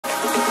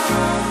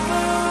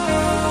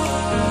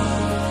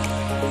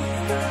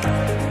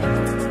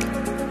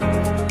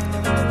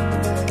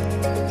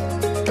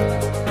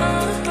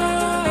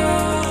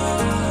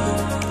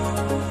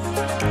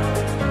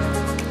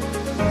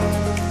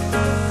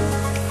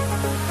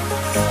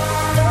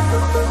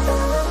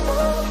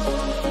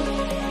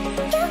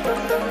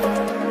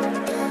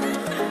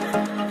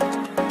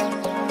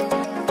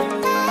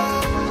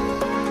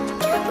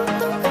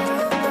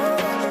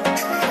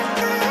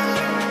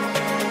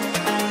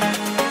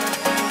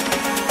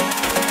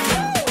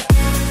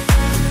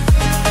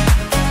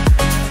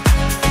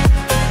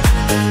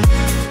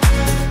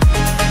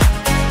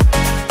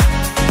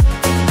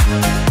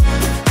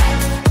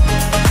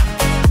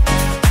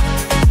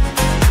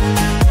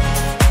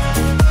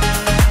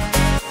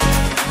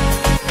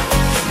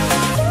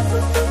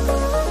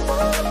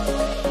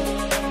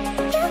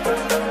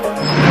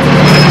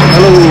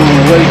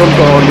Welcome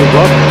to our new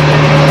blog.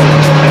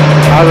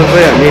 आज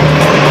चाहिँ हामी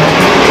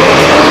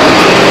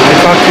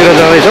पार्कतिर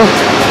जाँदैछौँ।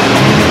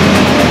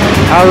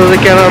 आज चाहिँ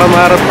क्यानाडामा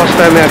आएर फर्स्ट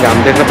टाइम यहाँ घाम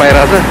देख्न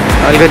पाइरहेको छ।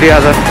 अलिकति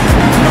आज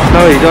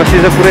नभए हिजो अस्ति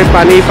चाहिँ पुरै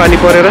पानी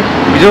परेर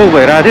बिजोग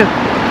भइरहेको थियो।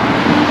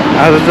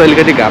 आज चाहिँ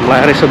अलिकति घाम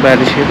लगाएर यसो बाहिर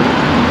निस्केको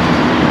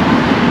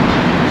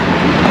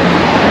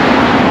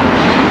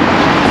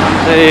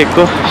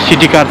एकको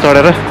सिटी कार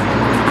चढेर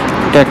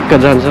ट्याक्क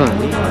जान्छौँ हामी।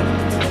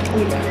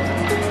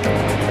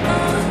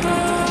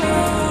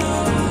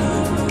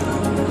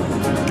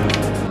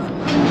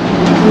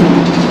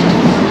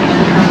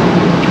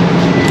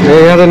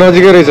 यहाँ त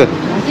नजिकै रहेछ।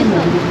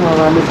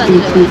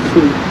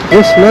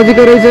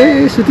 नजिकै रहेछ है।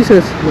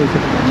 सुतिसकेछ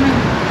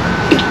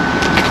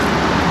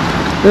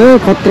ए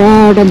खतरा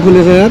टाइम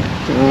फुलेछ यार।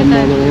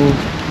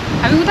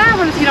 हामी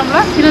उताबाट छिरौँ ल।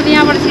 छिरो त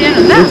यहाँबाट छिरेन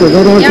हुन्छ।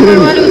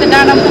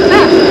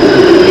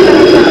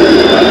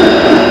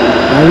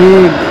 हामी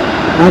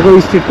आएको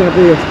स्ट्रिटमा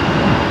चाहिँ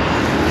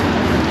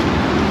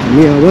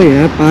हामी अब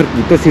यहाँ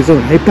पार्कभित्र छिर्छौँ।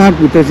 हाई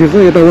पार्कभित्र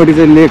छिर्छौँ। यतापट्टि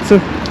चाहिँ लेक छ।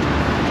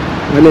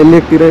 अहिले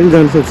लेकतिर पनि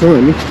जान सक्छौँ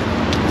हामी।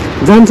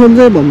 जान्छौँ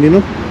चाहिँ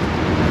भन्दिनौँ।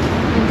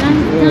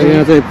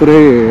 यहाँ चाहिँ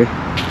पुरै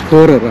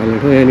फोहोरहरू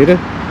हालेको यहाँनिर।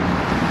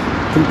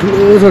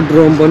 ठुल्ठुलो छ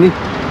ड्रम पनि।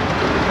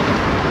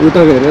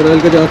 उता हेरेर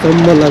अलिकति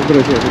अचम्म लाग्दो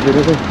रहेछ यतातिर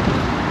चाहिँ।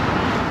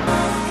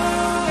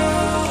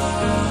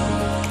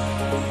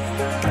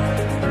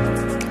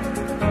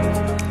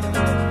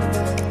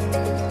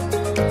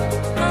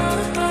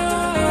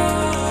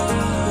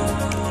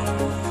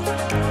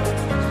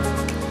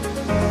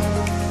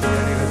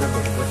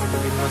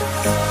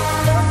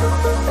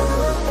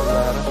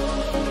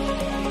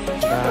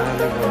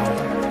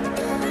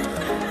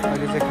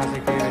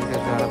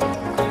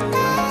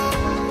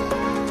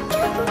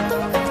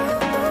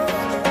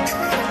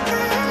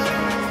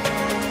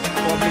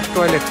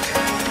 टॉयलेट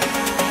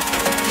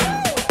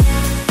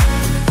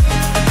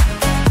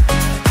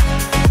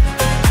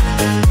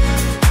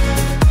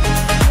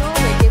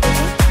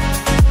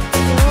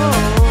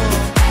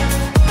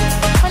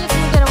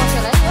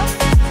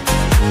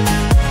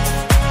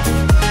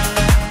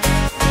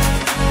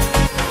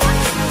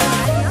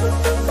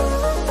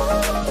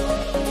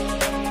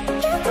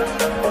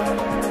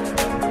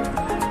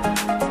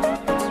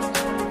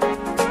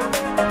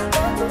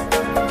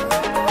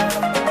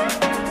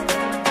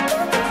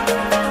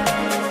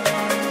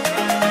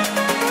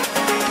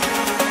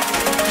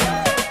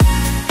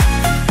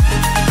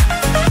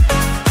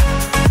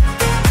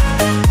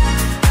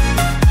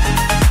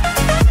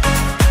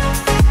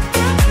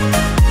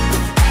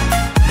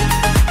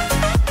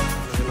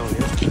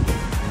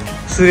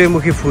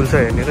सूर्यमुखी फुल छ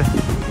हेर्ने र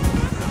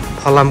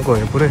फलामको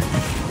हो पुरै।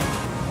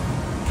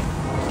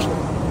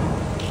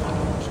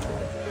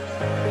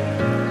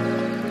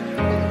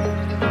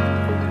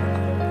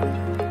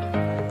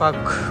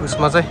 पार्क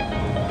उसमा चाहिँ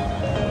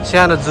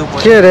सानो जू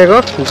के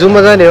हेरेको जूमा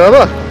जाने हो।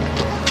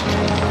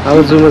 अब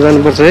जूमा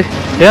जानुपर्छ है।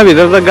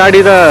 यहाँभित्र त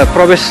गाडी त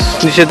प्रवेश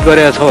निषेध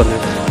गरेको छ भन्ने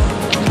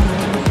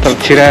तर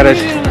छिराएर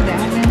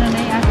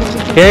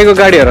यहीँको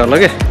गाडीहरू होला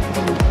क्या।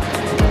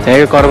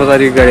 यहाँको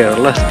कर्मचारी गाडीहरू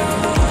होला।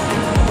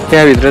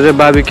 त्यहाँभित्र चाहिँ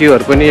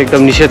बार्बिक्यूहरू पनि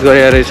एकदम निषेध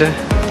गरेको रहेछ।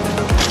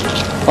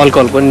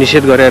 अल्कोहल पनि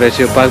निषेध गरेको रहेछ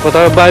यो पार्कमा।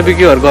 तर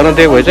बार्बिक्यूहरू गर्न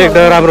दिएको भए चाहिँ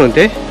एकदम राम्रो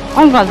हुन्थ्यो है।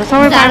 अल्कोहल त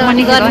सबै पार्कमा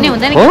गर्ने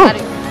हुँदैन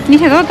नि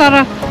निषेध हो। तर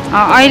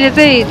अहिले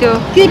चाहिँ त्यो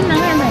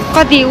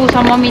कति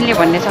उसम्म मिल्ने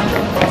भन्ने छ।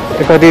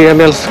 कति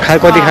एमएल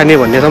कति खाने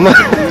भन्नेसम्म छ।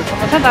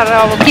 तर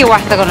अब के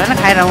वास्ता गर्नु होइन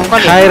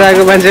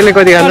खाइरहेको मान्छेले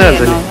कति खान्छ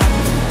हाल्छ नि।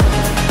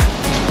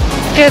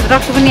 त्यो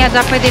रक्सी पनि यहाँ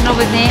जप्पाइदिए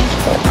नबुझ्ने।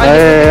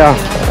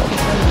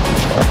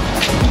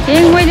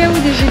 मैले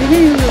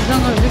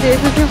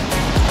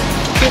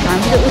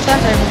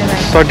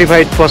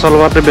सर्टिफाइड पसल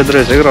मात्रै बेच्दो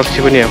रहेछ कि रक्सी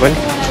पनि यहाँ पनि।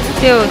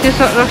 त्यो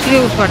रक्सीले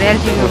उसबाट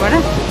एलसिबीबाट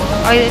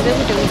अहिले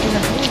चाहिँ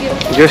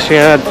जस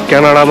यहाँ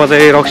क्यानाडामा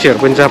चाहिँ रक्सीहरू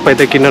पनि जहाँ पाइ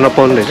त किन्न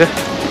नपाउने रहेछ।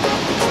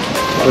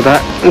 उता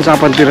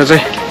जापानतिर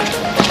चाहिँ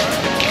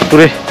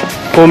पुरै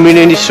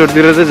कन्भिनियन्स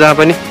स्टोरतिर चाहिँ जहाँ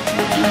पनि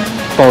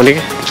पाउने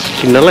कि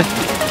किन्नलाई।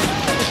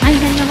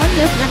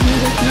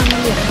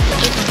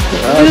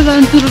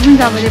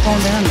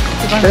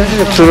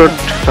 चुरोट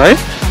है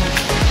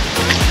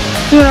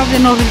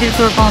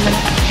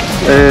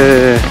ए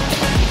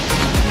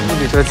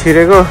भित्र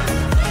छिरेको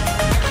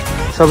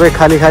सबै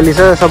खाली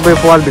छ। सबै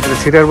पालभित्र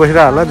छिरेर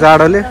बसिरहेको होला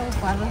जाडोले।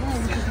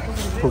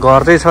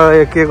 घर चाहिँ छ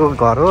के को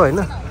घर हो होइन।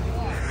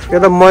 यो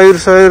त मयूर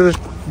सयूर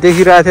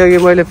देखिरहेको थियो कि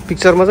मैले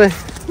पिक्चरमा चाहिँ।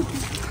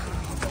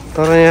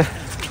 तर यहाँ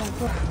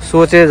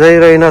सोचे झै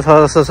रहेन छ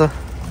जस्तो छ।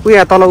 ऊ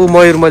यहाँ तल ऊ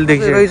मयूर मैले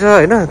देखिसकेको रहेछ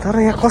होइन। तर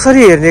यहाँ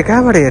कसरी हेर्ने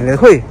कहाँबाट हेर्ने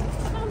खोइ।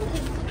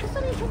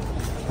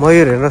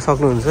 मयूर हेर्न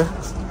सक्नुहुन्छ।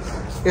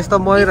 यस्तो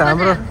मयूर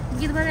हाम्रो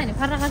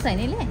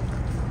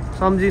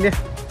सम्झिने।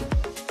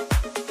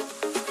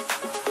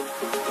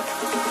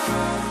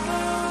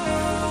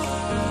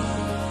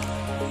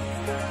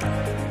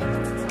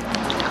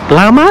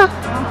 लामा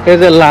यो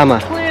चाहिँ लामा।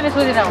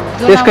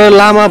 त्यसको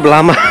लामा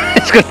भ्लामा।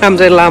 यसको नाम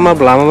चाहिँ लामा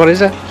भ्लामा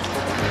रहेछ।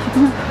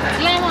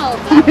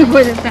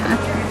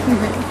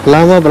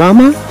 लामा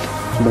भ्लामा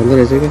भन्दो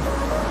रहेछ क्या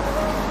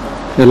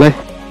यसलाई।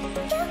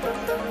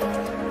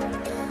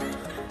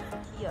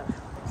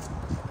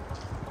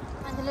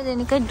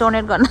 ठ्याक्कै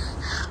डोनेट गर्न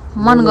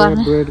मन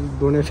गर्ने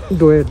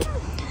डोनेट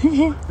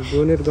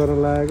गर्न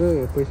लागेको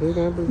पैसै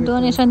कहाँ पुग्यो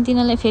डोनेसन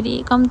तिनीहरूले फेरि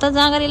कम त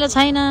जाँगरीले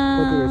छैन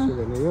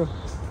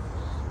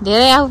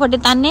धेरै आफूपट्टि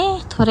तान्ने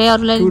थोरै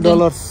अरूलाई $2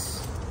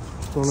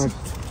 डोनेट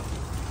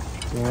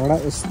एउटा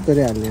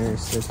यस्तरी हाल्ने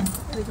यस्तो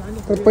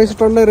तर पैसा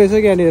टन्नै रहेछ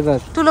कि यहाँनिर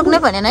टुलुक नै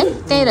भनेन है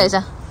त्यही रहेछ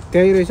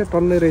त्यही रहेछ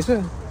टन्नै रहेछ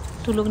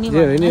टुलुक नि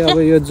होइन अब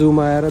यो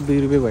जूमा आएर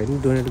 $2 भयो नि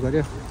डोनेट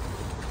गर्यो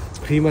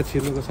फ्रीमा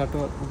छिर्नुको सट्टा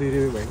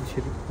 $2 भयो नि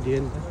दिए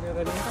नि त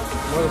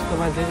म जस्तो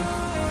मान्छे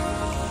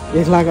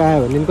 1 लाख आयो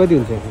भने कति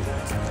हुन्छ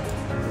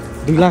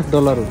 $2 लाख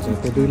हुन्छ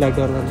त्यो $2 लाख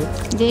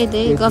चाहिँ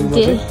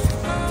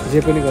जे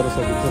पनि गर्न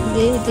सकिन्छ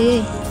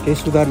केही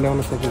सुधार ल्याउन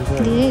सकिन्छ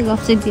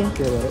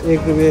त्यही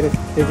भएर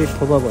 $1 एक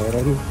थोपा भएर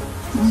नि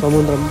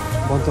समुद्र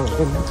बन्छ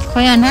भन्छ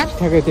नि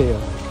ठ्याक्कै त्यही हो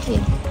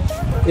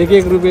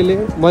एक रुपियाँले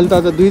मैले त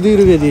अझ $2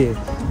 दिएँ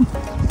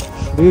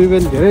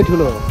 $2 धेरै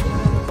ठुलो हो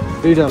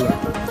 $2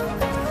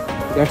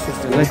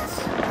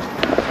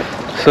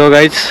 सो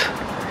गाइज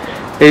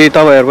यदि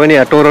तपाईँहरू पनि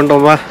यहाँ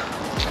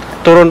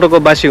टोरन्टोको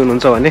बासी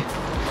हुनुहुन्छ भने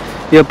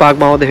यो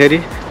पार्कमा आउँदाखेरि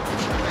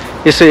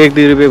यसो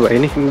 $1-2 भयो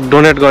नि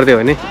डोनेट गरिदियो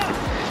भने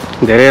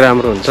धेरै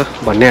राम्रो हुन्छ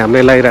भन्ने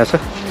हामीलाई लागिरहेछ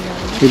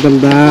एकदम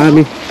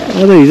दामी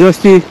अझ हिजो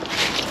अस्ति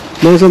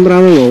मौसम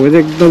राम्रो भएको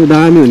चाहिँ एकदम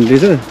दामी हुने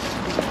रहेछ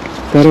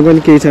तर पनि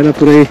केही छैन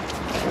पुरै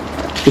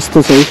यस्तो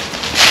छ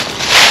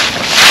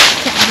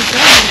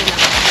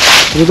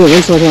यो त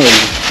झन् सफा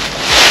हुन्छ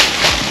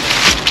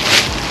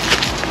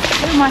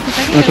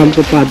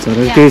आँखामको पात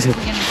झरेर केही छ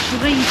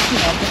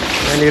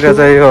यहाँनिर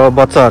चाहिँ यो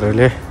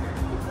बच्चाहरूले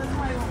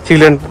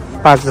चिल्ड्रेन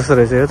पार्क जस्तो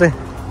रहेछ यो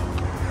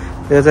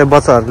चाहिँ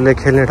बच्चाहरूले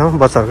खेल्ने ठाउँ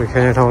बच्चाहरूको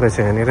खेल्ने ठाउँ रहेछ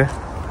यहाँनिर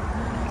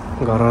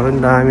घरहरू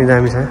पनि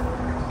दामी छ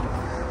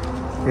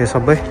यो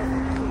सबै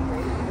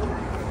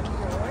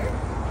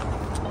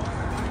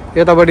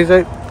यतापट्टि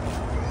चाहिँ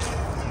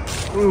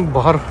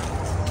भर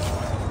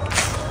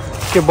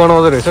के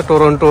बनाउँदो रहेछ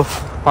Toronto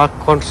park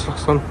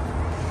construction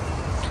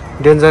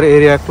danger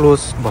area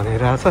close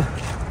भनिरहेछ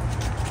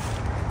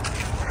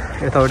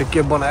यतापट्टि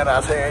के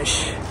बनाइरहेछ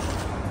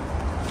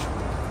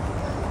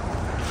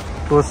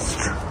पोस्ट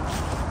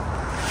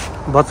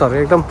बच्चाहरू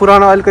एकदम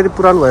पुरानो अलिकति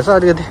पुरानो भएछ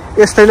अलिकति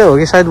यस्तै नै हो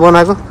कि सायद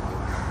बनाएको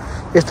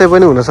यस्तै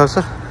पनि हुनसक्छ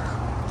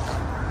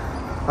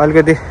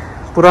अलिकति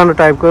पुरानो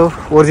टाइपको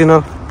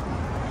ओरिजिनल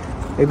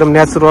एकदम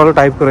नेचुरल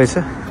टाइपको रहेछ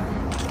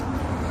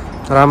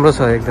राम्रो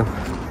छ एकदम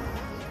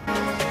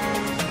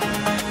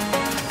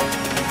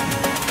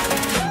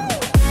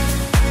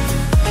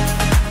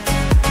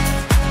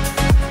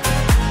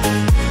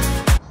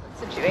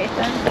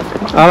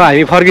अब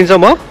हामी फर्किन्छौँ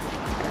म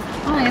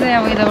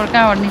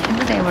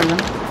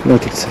ल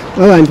ठिक छ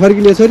अब हामी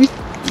फर्किने छोरी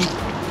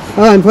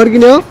अब हामी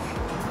फर्किने हो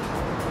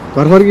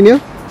घर फर्किने हो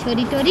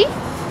छोरी छोरी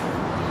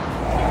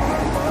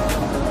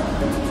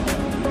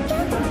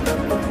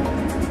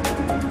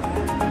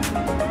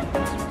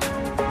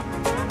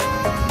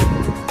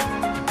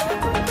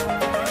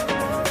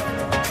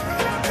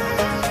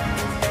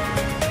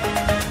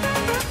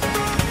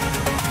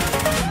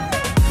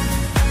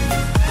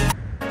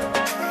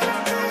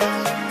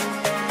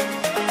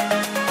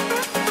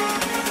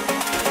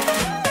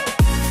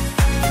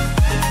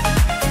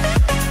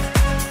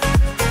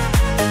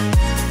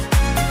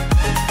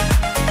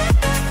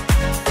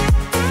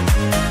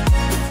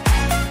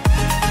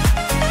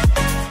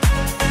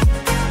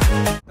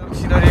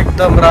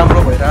एकदम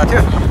राम्रो भइरहेको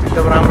थियो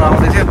एकदम राम्रो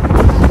आउँदै थियो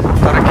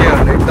तर के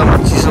गर्नु एकदम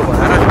चिसो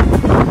भएर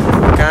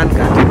कान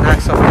घाँटी नाक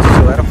सबै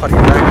चिसो भएर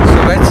फर्किँदा so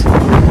guys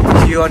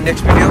see you on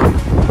next video